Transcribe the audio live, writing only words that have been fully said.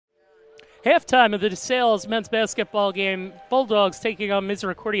Halftime of the DeSales men's basketball game, Bulldogs taking on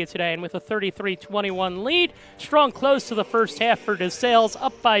Misericordia today, and with a 33-21 lead, strong close to the first half for DeSales,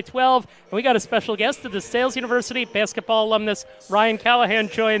 up by 12. And we got a special guest, the DeSales University basketball alumnus Ryan Callahan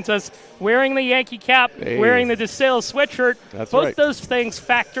joins us, wearing the Yankee cap, wearing the DeSales sweatshirt. That's Both right. those things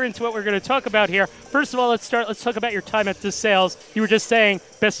factor into what we're going to talk about here. First of all, let's talk about your time at DeSales. You were just saying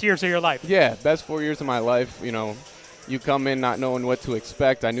best years of your life. Yeah, best 4 years of my life. You know, you come in not knowing what to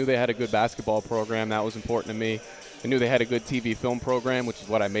expect. I knew they had a good basketball program. That was important to me. I knew they had a good TV film program, which is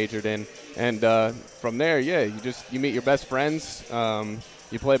what I majored in. And from there, yeah, you meet your best friends.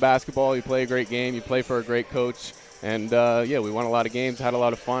 You play basketball, you play a great game, you play for a great coach. And, yeah, we won a lot of games, had a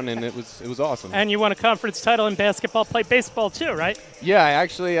lot of fun, and it was awesome. And you won a conference title in basketball, played baseball too, right? Yeah,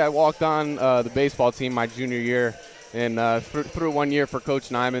 I walked on the baseball team my junior year, and through 1 year for Coach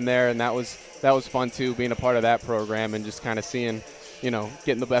Nyman there, and that was fun too, being a part of that program and just kind of seeing,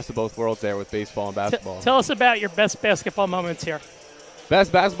 getting the best of both worlds there with baseball and basketball. Tell us about your best basketball moments here.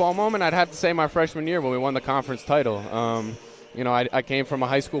 Best basketball moment, I'd have to say my freshman year when we won the conference title. I came from a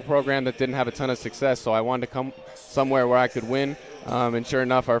high school program that didn't have a ton of success, so I wanted to come somewhere where I could win. And sure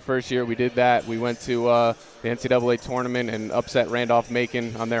enough, our first year we did that. We went to the NCAA tournament and upset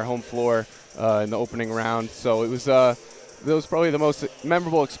Randolph-Macon on their home floor in the opening round. So it was probably the most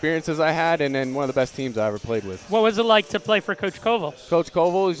memorable experiences I had, and then one of the best teams I ever played with. What was it like to play for Coach Koval? Coach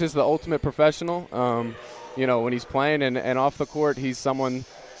Koval is just the ultimate professional. When he's playing and off the court, he's someone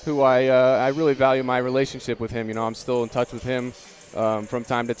who I really value my relationship with him. I'm still in touch with him from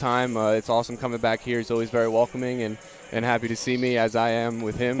time to time. It's awesome coming back here. He's always very welcoming and happy to see me as I am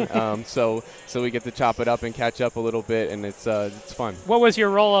with him. So we get to chop it up and catch up a little bit, and it's fun. What was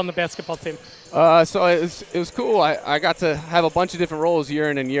your role on the basketball team? So it was cool. I got to have a bunch of different roles year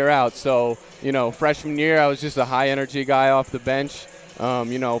in and year out. So, freshman year I was just a high-energy guy off the bench,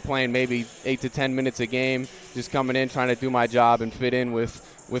 playing maybe 8 to 10 minutes a game, just coming in, trying to do my job and fit in with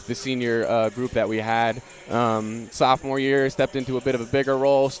the senior group that we had. Sophomore year, stepped into a bit of a bigger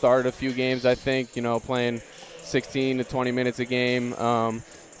role, started a few games, I think, playing 16 to 20 minutes a game.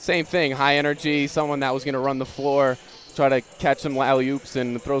 Same thing, high energy, someone that was going to run the floor, try to catch some alley-oops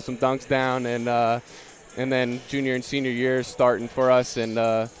and throw some dunks down, and then junior and senior years starting for us, and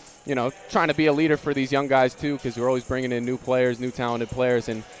trying to be a leader for these young guys too, because we're always bringing in new players, new talented players,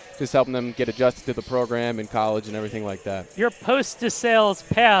 and just helping them get adjusted to the program in college and everything like that. Your post-DeSales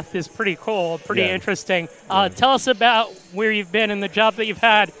path is pretty cool, pretty interesting. Tell us about where you've been and the job that you've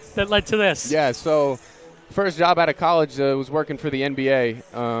had that led to this. Yeah, so first job out of college was working for the NBA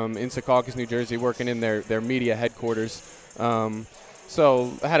in Secaucus, New Jersey, working in their media headquarters.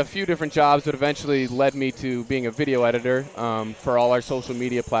 So I had a few different jobs that eventually led me to being a video editor for all our social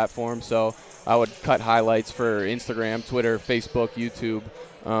media platforms. So I would cut highlights for Instagram, Twitter, Facebook, YouTube.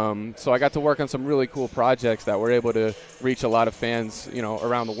 So I got to work on some really cool projects that were able to reach a lot of fans,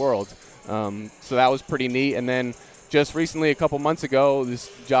 around the world. So that was pretty neat. And then just recently, a couple months ago, this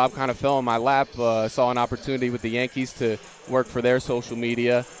job kind of fell in my lap. Saw an opportunity with the Yankees to work for their social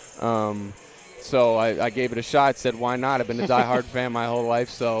media. So I gave it a shot, said, why not? I've been a diehard fan my whole life,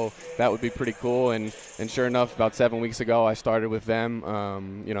 so that would be pretty cool. And sure enough, about 7 weeks ago, I started with them.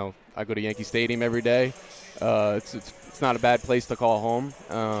 I go to Yankee Stadium every day. It's not a bad place to call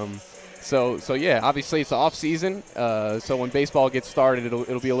home. So yeah, obviously it's the off season. So when baseball gets started,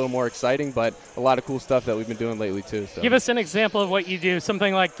 it'll be a little more exciting, but a lot of cool stuff that we've been doing lately too. So. Give us an example of what you do.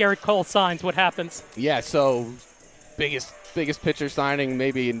 Something like Garrett Cole signs. What happens? Yeah. So biggest pitcher signing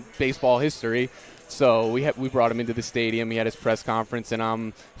maybe in baseball history. So we brought him into the stadium. He had his press conference, and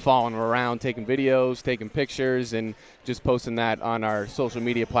I'm following him around, taking videos, taking pictures, and just posting that on our social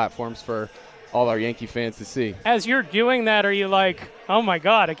media platforms for all our Yankee fans to see. As you're doing that, are you like, oh my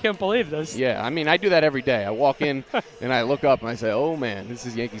God, I can't believe this? Yeah, I mean, I do that every day. I walk in and I look up and I say, oh man, this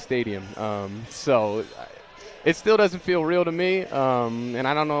is Yankee Stadium. So it still doesn't feel real to me, and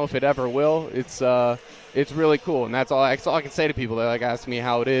I don't know if it ever will. It's really cool, and that's all I can say to people. They ask me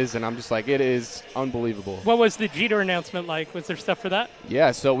how it is, and I'm just like, it is unbelievable. What was the Jeter announcement like? Was there stuff for that?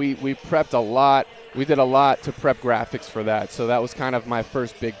 Yeah, so we prepped a lot. We did a lot to prep graphics for that. So that was kind of my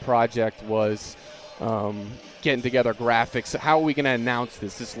first big project, was getting together graphics. How are we going to announce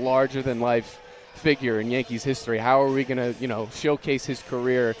this larger-than-life figure in Yankees history? How are we going to, showcase his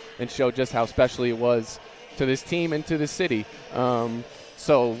career and show just how special he was to this team and to the city?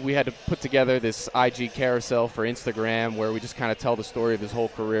 So we had to put together this IG carousel for Instagram where we just kind of tell the story of his whole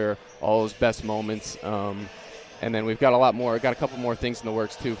career, all his best moments. And then we've got a couple more things in the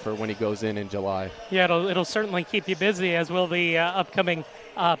works, too, for when he goes in July. Yeah, it'll certainly keep you busy, as will the upcoming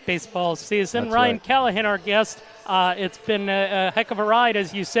baseball season. That's Ryan right. Callahan, our guest. It's been a heck of a ride,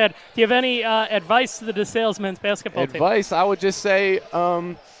 as you said. Do you have any advice to the DeSales men's basketball team? Advice, I would just say,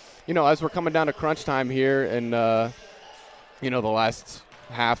 as we're coming down to crunch time here and, the last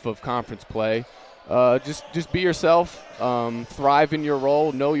half of conference play, just be yourself, thrive in your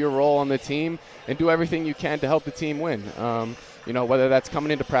role, know your role on the team, and do everything you can to help the team win. Whether that's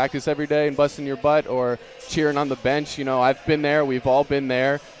coming into practice every day and busting your butt or cheering on the bench. I've been there. We've all been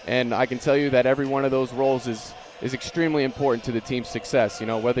there. And I can tell you that every one of those roles is extremely important to the team's success.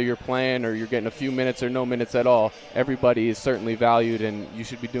 Whether you're playing or you're getting a few minutes or no minutes at all, everybody is certainly valued, and you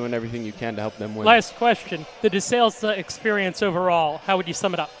should be doing everything you can to help them win. Last question. The DeSales experience overall, how would you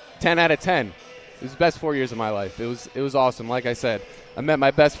sum it up? 10 out of 10. It was the best 4 years of my life. It was awesome. Like I said, I met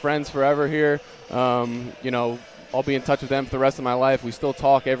my best friends forever here. I'll be in touch with them for the rest of my life. We still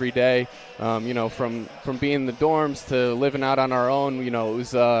talk every day. From being in the dorms to living out on our own.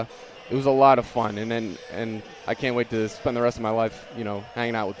 It was a lot of fun, and I can't wait to spend the rest of my life,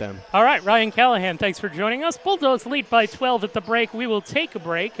 hanging out with them. All right, Ryan Callahan, thanks for joining us. Bulldogs lead by 12 at the break. We will take a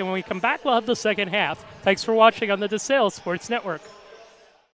break, and when we come back, we'll have the second half. Thanks for watching on the DeSales Sports Network.